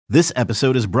This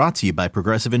episode is brought to you by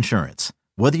Progressive Insurance.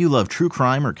 Whether you love true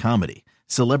crime or comedy,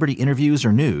 celebrity interviews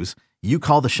or news, you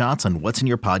call the shots on what's in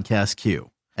your podcast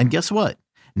queue. And guess what?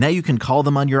 Now you can call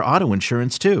them on your auto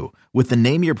insurance too with the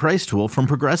Name Your Price tool from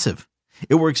Progressive.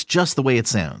 It works just the way it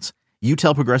sounds. You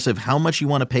tell Progressive how much you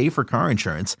want to pay for car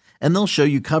insurance, and they'll show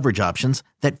you coverage options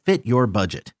that fit your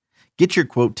budget. Get your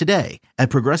quote today at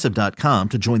Progressive.com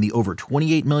to join the over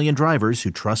 28 million drivers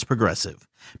who trust Progressive.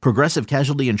 Progressive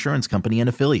Casualty Insurance Company and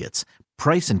Affiliates.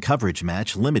 Price and coverage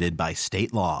match limited by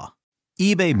state law.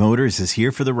 eBay Motors is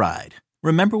here for the ride.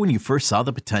 Remember when you first saw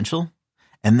the potential?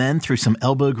 And then through some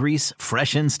elbow grease,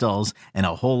 fresh installs, and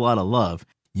a whole lot of love,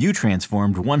 you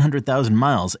transformed 100,000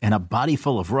 miles and a body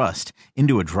full of rust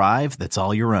into a drive that's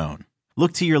all your own.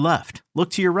 Look to your left.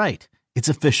 Look to your right. It's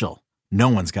official. No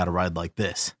one's got a ride like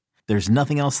this. There's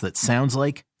nothing else that sounds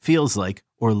like, feels like,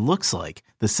 or looks like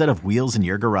the set of wheels in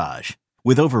your garage.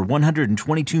 With over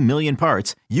 122 million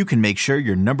parts, you can make sure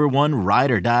your number one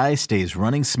ride or die stays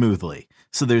running smoothly.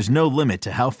 So there's no limit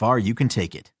to how far you can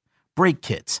take it. Brake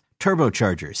kits,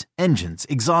 turbochargers, engines,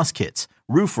 exhaust kits,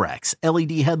 roof racks,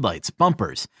 LED headlights,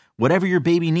 bumpers, whatever your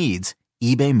baby needs,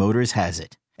 eBay Motors has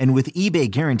it. And with eBay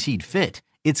Guaranteed Fit,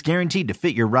 it's guaranteed to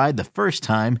fit your ride the first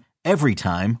time, every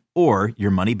time, or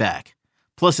your money back.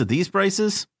 Plus, at these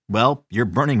prices, well, you're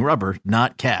burning rubber,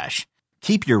 not cash.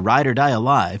 Keep your ride or die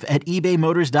alive at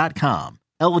ebaymotors.com.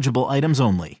 Eligible items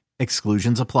only.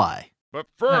 Exclusions apply. But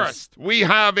first, we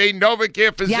have a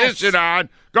NovaCare physician on.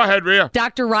 Go ahead, Rhea.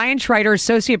 Dr. Ryan Scheiter,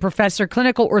 Associate Professor,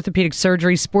 Clinical Orthopedic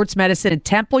Surgery, Sports Medicine at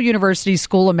Temple University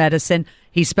School of Medicine.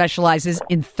 He specializes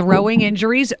in throwing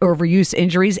injuries, overuse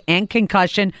injuries, and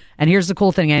concussion. And here's the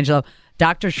cool thing, Angelo.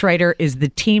 Dr. Scheiter is the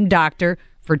team doctor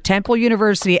for Temple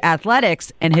University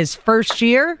Athletics, and his first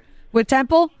year with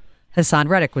Temple, Hassan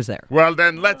Reddick was there. Well,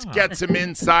 then let's get some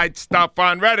inside stuff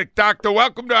on Reddick. Doctor,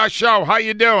 welcome to our show. How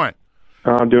you doing?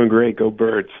 I'm doing great. Go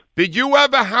Birds. Did you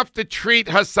ever have to treat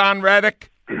Hassan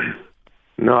Reddick?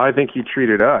 No, I think he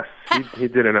treated us. He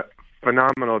did a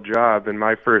phenomenal job in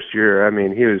my first year. I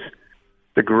mean, he was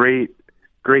a great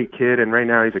kid, and right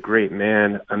now he's a great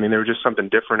man. I mean, there was just something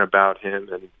different about him,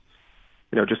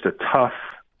 and just a tough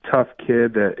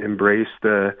kid that embraced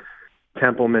the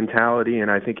Temple mentality,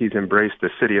 and I think he's embraced the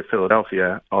city of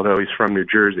Philadelphia, although he's from New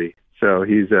Jersey. So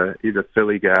he's a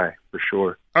Philly guy for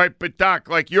sure. All right, but Doc,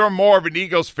 you're more of an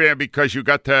Eagles fan because you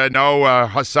got to know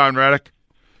Hassan Reddick?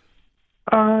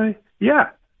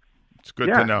 Yeah. It's good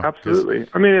to know. Absolutely.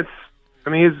 I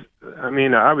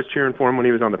was cheering for him when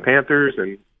he was on the Panthers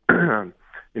and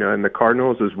and the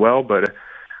Cardinals as well, but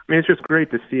it's just great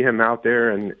to see him out there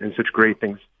and such great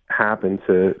things happen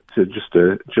to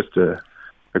just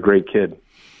a great kid.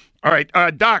 All right,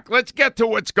 Doc, let's get to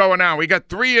what's going on. We got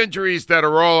 3 injuries that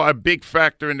are all a big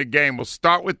factor in the game. We'll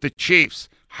start with the Chiefs.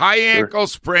 High ankle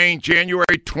sprain, January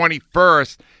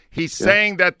 21st. He's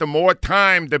saying that the more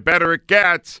time, the better it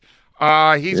gets.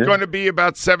 He's going to be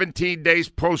about 17 days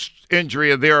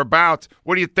post-injury or thereabouts.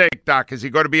 What do you think, Doc? Is he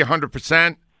going to be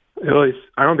 100%?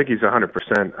 I don't think he's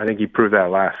 100%. I think he proved that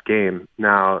last game.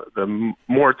 Now, the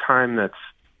more time that's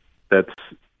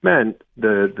meant,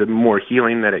 the more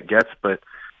healing that it gets. But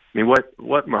I mean,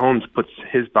 what Mahomes puts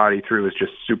his body through is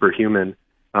just superhuman.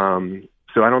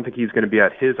 So I don't think he's going to be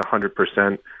at his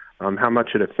 100%. How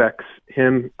much it affects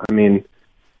him, I mean,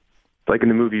 like in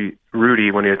the movie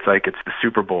Rudy, when it's the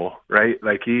Super Bowl, right?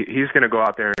 Like he's going to go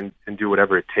out there and do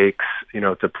whatever it takes,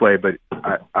 to play. But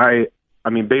I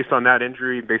mean, based on that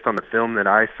injury, based on the film that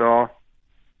I saw,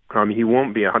 he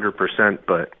won't be 100%.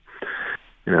 But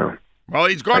well,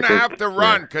 he's going to have to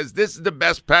run because this is the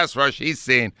best pass rush he's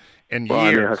seen in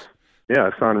years.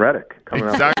 Hassan Reddick coming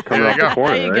exactly. off the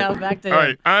corner. There you right? go. Back to him. All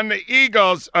right, on the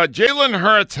Eagles, Jalen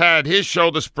Hurts had his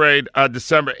shoulder sprayed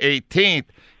December 18th.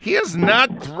 He has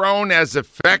not thrown as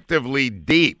effectively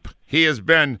deep. He has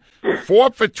been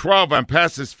 4 for 12 on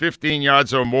passes 15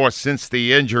 yards or more since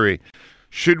the injury.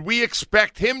 Should we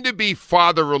expect him to be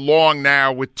farther along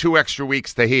now with 2 extra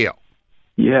weeks to heal?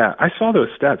 Yeah, I saw those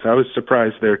stats. I was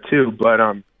surprised there too. But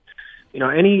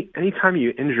anytime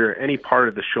you injure any part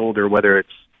of the shoulder, whether it's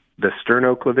the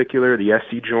sternoclavicular, the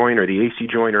SC joint, or the AC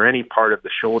joint, or any part of the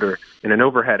shoulder in an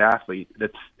overhead athlete,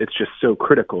 it's just so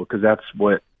critical because that's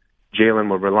what Jalen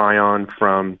will rely on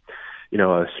from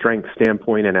a strength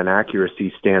standpoint and an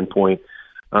accuracy standpoint.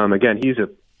 Again, he's a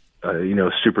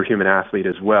superhuman athlete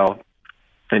as well,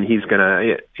 and he's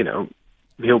gonna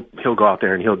he'll go out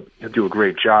there and he'll do a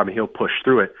great job and he'll push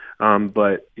through it.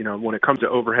 But when it comes to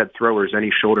overhead throwers,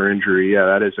 any shoulder injury,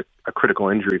 that is a critical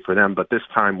injury for them. But this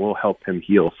time will help him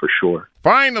heal for sure.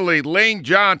 Finally, Lane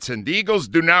Johnson. The Eagles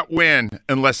do not win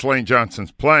unless Lane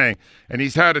Johnson's playing, and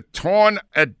he's had a torn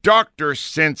adductor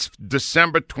since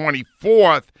December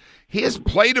 24th. He has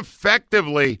played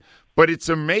effectively, but it's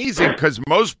amazing because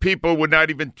most people would not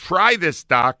even try this,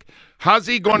 Doc. How's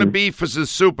he going to be for the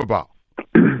Super Bowl?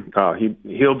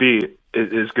 He'll be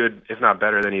as good, if not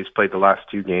better, than he's played the last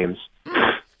two games.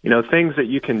 Things that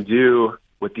you can do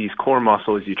with these core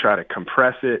muscles, you try to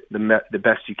compress it the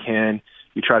best you can.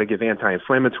 You try to give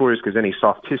anti-inflammatories because any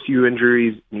soft tissue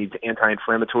injuries need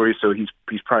anti-inflammatories. So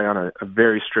he's probably on a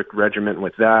very strict regimen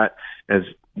with that, as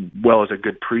well as a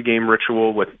good pregame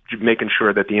ritual with making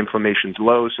sure that the inflammation's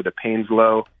low, so the pain's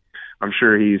low. I'm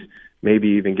sure he's maybe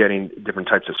even getting different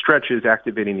types of stretches,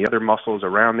 activating the other muscles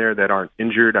around there that aren't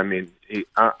injured. I mean,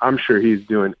 I'm sure he's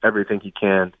doing everything he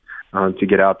can to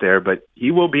get out there, but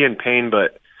he will be in pain.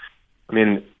 But I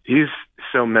mean, he's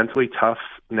so mentally tough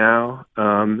now,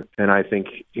 and I think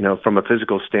from a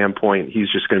physical standpoint, he's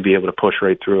just going to be able to push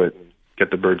right through it and get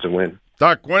the Birds a win.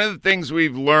 Doc, one of the things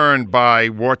we've learned by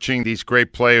watching these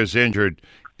great players injured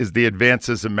is the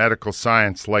advances in medical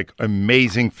science, like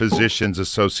amazing physicians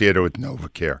associated with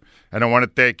NovaCare. And I want to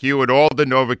thank you and all the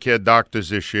NovaCare doctors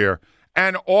this year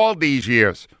and all these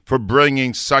years for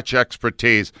bringing such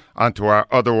expertise onto our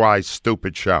otherwise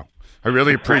stupid show. I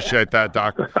really appreciate that,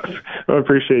 Doc. I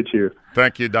appreciate you.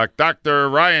 Thank you, Doc. Dr.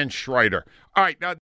 Ryan Scheiter. All right, now